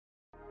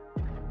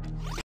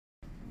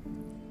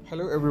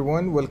Hello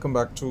everyone, welcome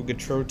back to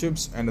Get Show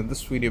Tips, and in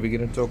this video we're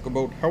going to talk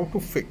about how to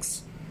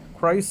fix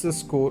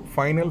Crisis Core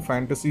Final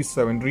Fantasy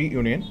VII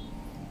Reunion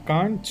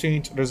can't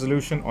change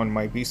resolution on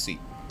my PC.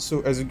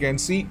 So as you can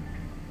see,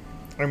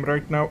 I'm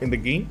right now in the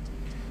game.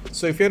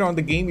 So if you're on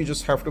the game, you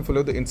just have to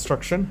follow the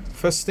instruction.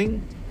 First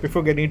thing,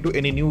 before getting into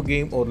any new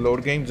game or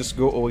load game, just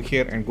go over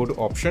here and go to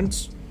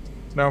options.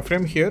 Now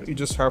from here, you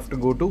just have to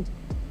go to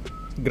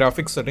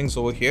graphics settings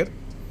over here.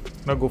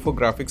 Now go for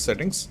graphics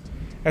settings.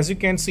 As you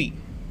can see,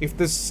 if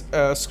this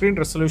screen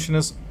resolution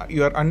is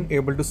you are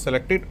unable to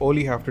select it, all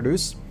you have to do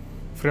is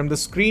from the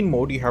screen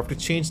mode you have to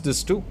change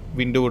this to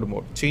windowed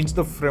mode. Change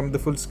from the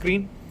full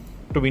screen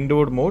to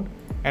windowed mode,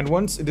 and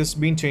once it is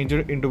been changed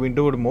into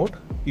windowed mode,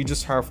 you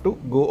just have to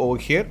go over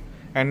here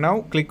and now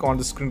click on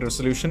the screen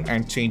resolution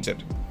and change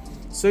it.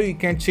 So you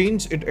can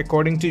change it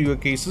according to your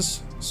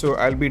cases. So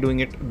I'll be doing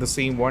it the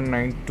same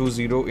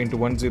 1920 into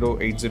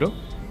 1080.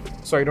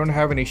 So I don't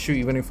have an issue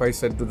even if I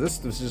set to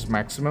this is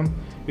maximum.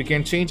 You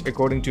can change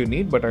according to your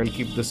need, but I'll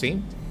keep the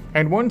same.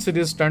 And once it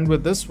is done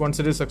with this,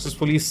 once it is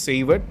successfully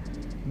saved,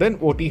 then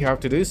what you have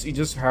to do is you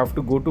just have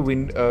to go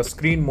to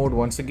screen mode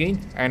once again,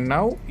 and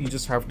now you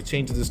just have to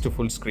change this to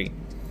full screen.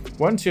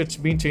 Once it's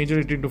been changed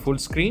it into full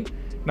screen,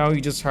 now you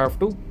just have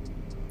to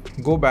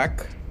go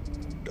back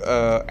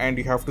and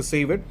you have to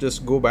save it.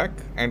 Just go back,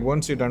 and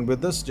once you're done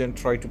with this, then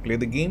try to play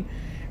the game.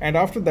 And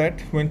after that,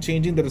 when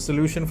changing the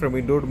resolution from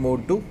windowed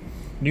mode to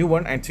new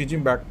one and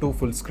changing back to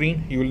full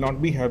screen, you will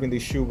not be having the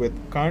issue with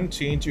can't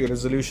change your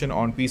resolution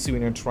on PC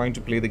when you're trying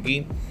to play the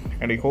game.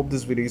 And I hope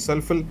this video is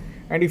helpful,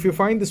 and if you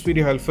find this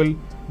video helpful,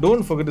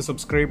 don't forget to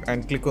subscribe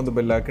and click on the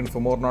bell icon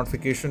for more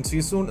notifications. See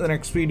you soon in the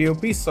next video.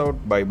 Peace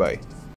out. Bye bye.